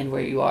mm-hmm. and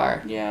where you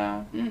are.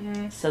 Yeah.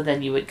 Mm-hmm. So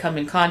then you would come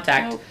in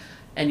contact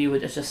and you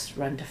would just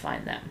run to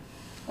find them.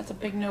 That's a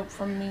big note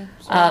from me.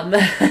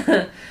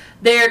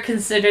 They are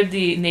considered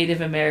the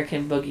Native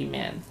American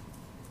boogeyman.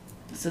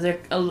 So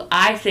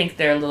I think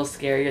they're a little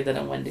scarier than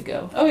a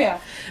Wendigo. Oh, yeah.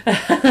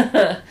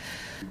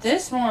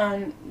 This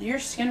one, your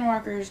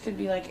skinwalkers could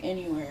be, like,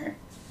 anywhere.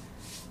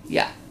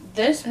 Yeah.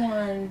 This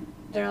one,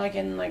 they're, like,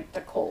 in, like,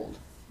 the cold.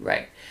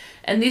 Right.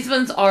 And these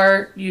ones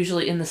are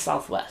usually in the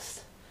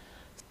Southwest.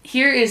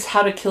 Here is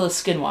how to kill a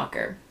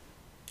skinwalker.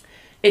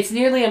 It's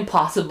nearly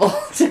impossible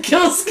to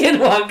kill a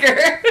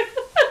skinwalker.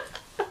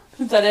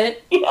 Is that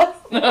it? Yes.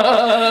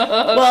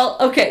 Well,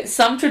 okay,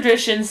 some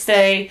traditions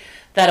say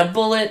that a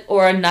bullet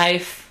or a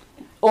knife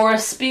or a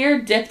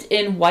spear dipped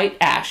in white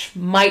ash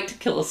might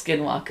kill a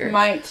skinwalker.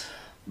 Might.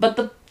 But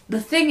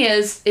the thing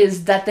is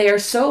that they are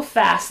so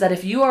fast that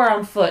if you are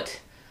on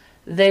foot,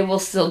 they will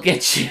still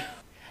get you.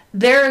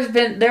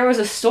 There was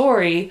a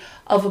story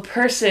of a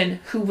person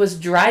who was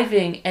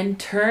driving and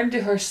turned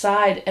to her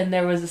side, and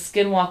there was a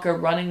skinwalker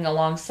running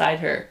alongside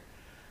her,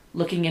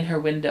 looking in her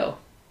window.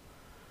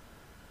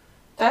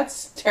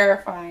 That's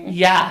terrifying.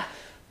 Yeah.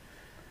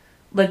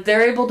 Like,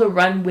 they're able to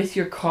run with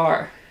your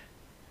car.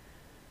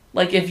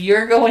 Like, if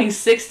you're going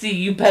 60,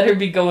 you better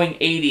be going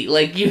 80.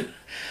 Like,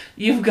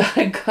 you've got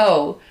to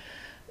go.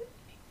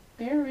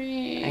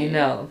 Very. I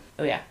know.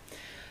 Oh, yeah.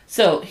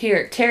 So,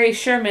 here, Terry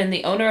Sherman,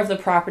 the owner of the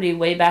property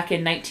way back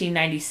in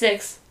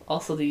 1996,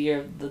 also the year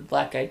of the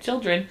black-eyed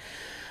children,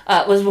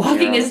 was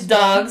walking his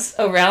dogs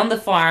around the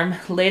farm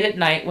late at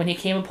night when he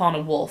came upon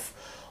a wolf.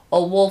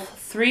 A wolf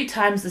 3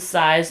 times the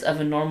size of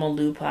a normal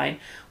lupine,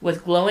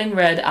 with glowing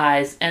red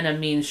eyes and a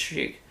mean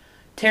shriek.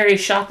 Terry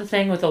shot the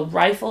thing with a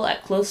rifle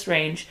at close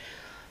range.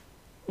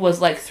 Was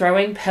like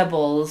throwing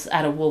pebbles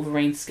at a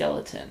wolverine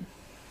skeleton.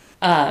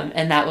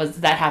 And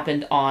that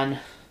happened on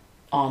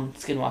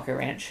Skinwalker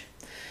Ranch.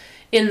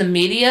 In the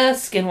media,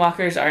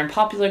 skinwalkers are in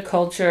popular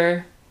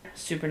culture,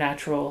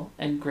 supernatural,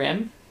 and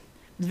grim.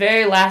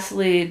 Very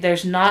lastly,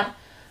 there's not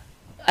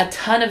a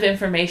ton of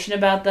information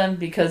about them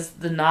because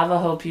the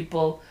Navajo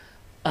people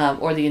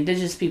or the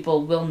indigenous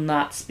people will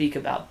not speak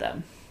about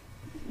them.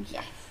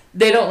 Yeah.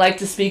 They don't like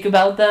to speak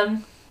about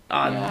them.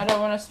 on. Yeah, I don't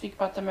want to speak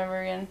about them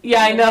ever again.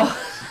 Yeah, I know.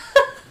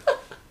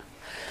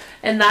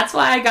 And that's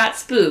why I got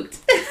spooked.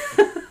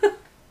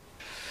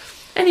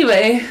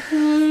 Anyway.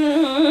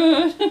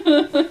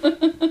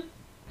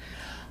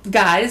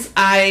 Guys,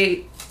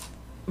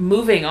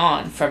 moving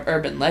on from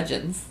urban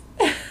legends,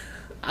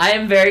 I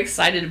am very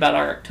excited about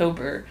our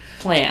October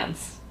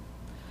plans.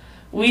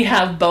 We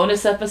have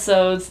bonus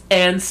episodes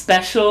and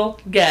special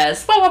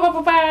guests. Oh my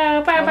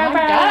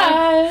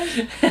gosh.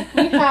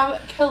 We have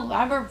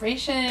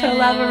collaborations.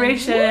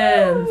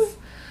 Woo.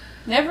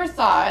 Never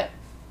thought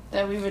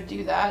that we would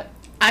do that.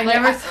 I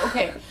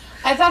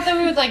thought that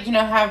we would, like,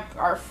 have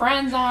our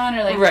friends on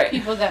or, like,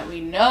 people that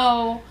we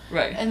know.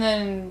 Right. And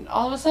then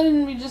all of a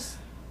sudden we just...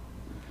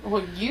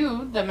 Well,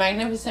 you, the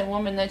magnificent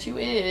woman that you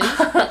is.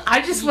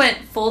 I just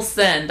went full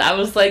send. I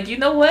was like, you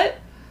know what?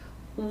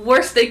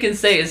 Worst they can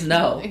say is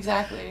no.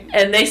 Exactly.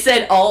 And they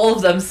said, all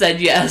of them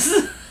said yes.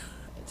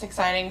 It's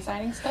exciting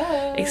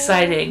stuff.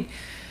 Exciting.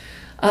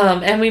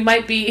 And we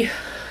might be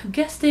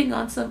guesting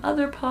on some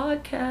other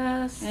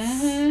podcasts.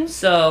 Mm-hmm.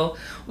 So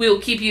we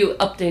will keep you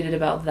updated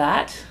about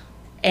that.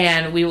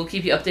 And we will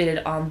keep you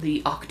updated on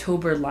the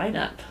October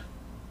lineup.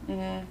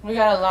 Mm-hmm. We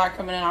got a lot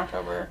coming in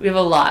October. We have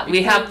a lot.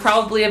 We have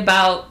probably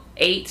about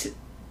 9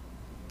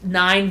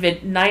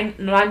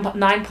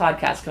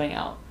 podcasts coming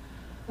out.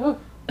 Ooh.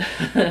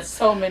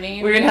 So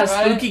many. We're going to have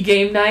spooky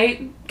game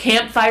night,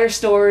 campfire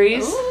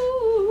stories.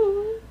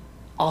 Ooh.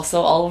 Also,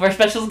 all of our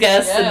special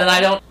guests. Yeah. And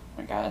then Oh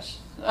my gosh.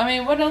 I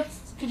mean, what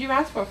else could you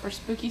ask for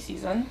spooky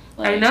season?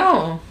 Like, I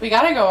know. We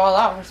got to go all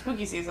out for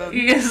spooky season.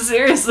 Yeah,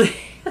 seriously.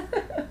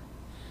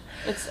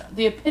 It's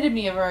the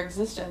epitome of our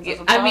existence as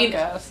a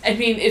podcast. I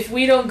mean, if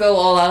we don't go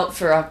all out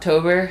for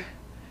October,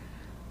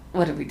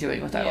 what are we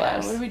doing with our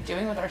lives? What are we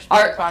doing with our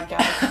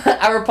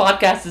podcast? Our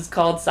podcast is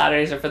called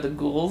Saturdays Are for the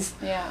Ghouls.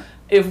 Yeah.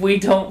 If we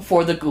don't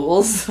for the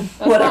ghouls,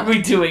 what are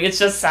we doing? It's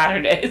just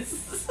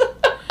Saturdays.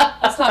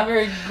 That's not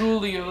very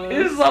ghouly of us.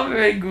 It's not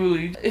very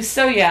ghouly.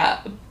 So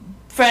yeah,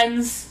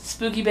 friends,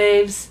 spooky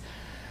babes,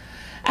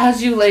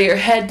 as you lay your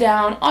head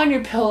down on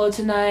your pillow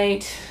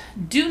tonight,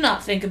 do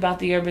not think about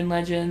the urban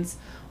legends.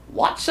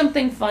 Watch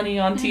something funny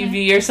on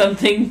TV or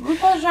something.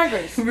 RuPaul's Drag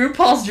Race.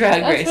 RuPaul's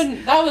Drag Race.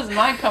 That was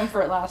my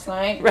comfort last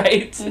night.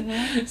 Right.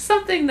 Mm-hmm.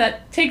 Something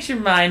that takes your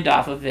mind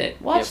off of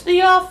it. Watch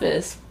The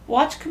Office.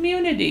 Watch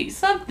Community.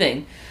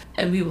 Something.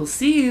 And we will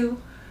see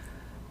you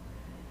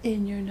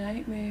in your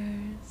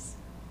nightmares.